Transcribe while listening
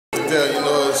You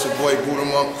know, it's your boy Buddha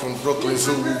Monk from Brooklyn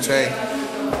Zoo, wu-tang.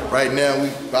 Right now, we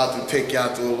about to take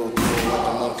y'all through a little tour of what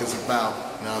the monk is about.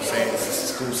 You know what I'm saying? It's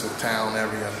this exclusive town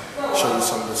area. Show you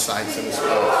some of the sights and the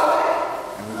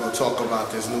spots. And we're going to talk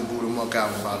about this new Buddha Monk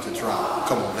album about to drop.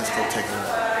 Come on, let's go take a look.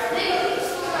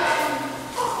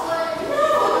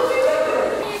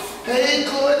 Hey,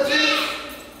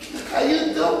 gorgeous. How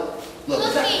you doing?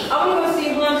 Look. I want to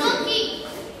see Lumpy.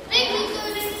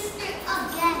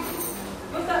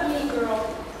 What's up, mean girl?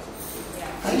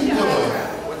 How you doing?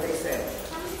 What they said.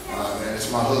 Man, it's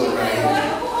my hood right here.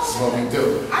 This is what we do.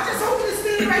 I just opened the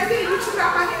steam right there. You took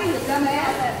out my hand, you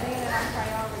dumbass.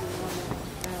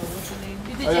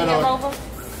 You did your hair over?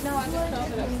 No, I just told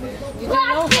it upstairs. You did it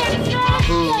over?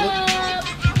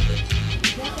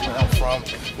 Where I'm from,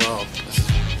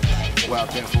 well,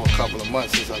 I've been for a couple of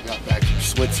months since I got back from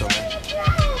Switzerland. You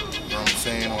know what I'm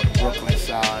saying? On the Brooklyn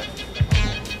side.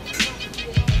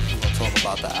 Talk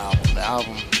about the album. The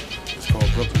album is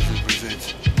called Brooklyn Zoo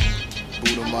Presents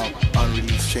Buddha Monk,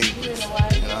 Unreleased Chambers.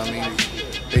 You know what I mean?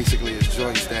 Basically, it's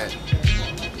joints that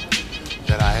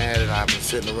I had and I've been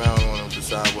sitting around on them,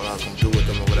 decide what I can do with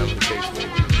them or whatever the case may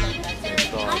be. And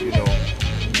so, you know,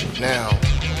 now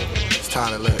it's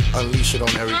time to unleash it on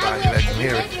everybody, let them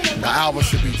hear it. The album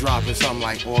should be dropping something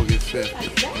like August 5th,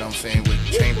 you know what I'm saying, with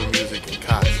chamber music and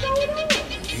cots.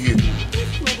 Yeah.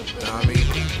 You know what I mean?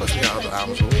 Plus we got other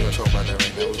albums, but we're going to talk about that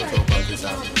right now. We're going to talk about this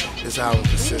album. This album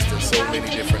consists of so many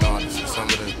different artists. Some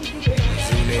of the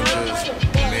Zoo Ninjas,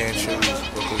 Manchus,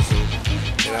 Brooklyn Zoo.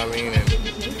 You know what I mean? And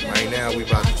right now we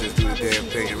about to just do the damn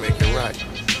thing and make it right.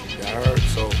 Y'all heard?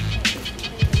 So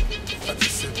I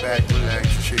just sit back, relax,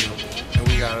 chill. And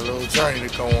we got a little journey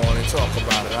to go on and talk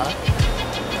about it, alright?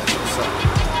 That's what's up.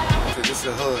 So this is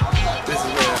the hood. This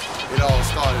is where it all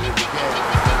started. It began.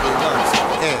 It works.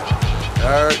 Yeah.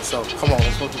 Alright, so come on,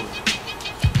 let's go through it.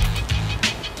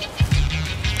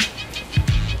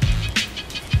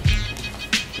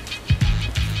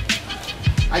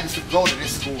 I used to go to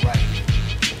this school right here.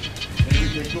 And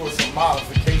we've been doing some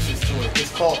modifications to it.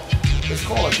 It's called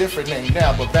a different name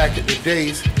now, but back in the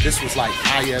days, this was like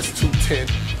IS 210.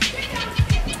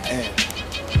 And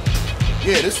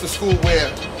yeah, this is the school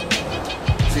where,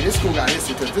 see, this school got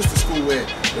history because this is the school where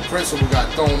the principal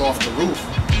got thrown off the roof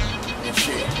and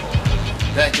shit.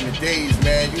 Back in the days,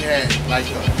 man, you had like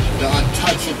the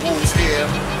Untouchables here.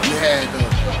 You had the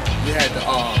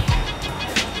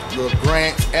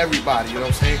Grants, everybody. You know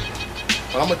what I'm saying?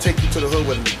 But I'm gonna take you to the hood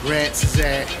where the Grants is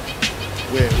at,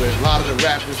 where a lot of the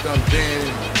rappers done been,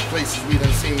 and places we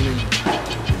done seen, and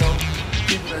you know,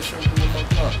 people that show you look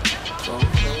up. So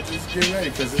you know, just get ready,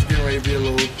 cause it's getting ready to be a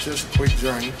little, just a quick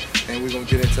journey, and we're gonna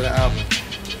get into the album.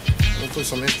 We'll put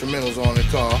some instrumentals on the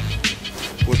car.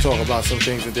 We'll talk about some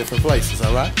things in different places,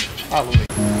 all right? Follow me.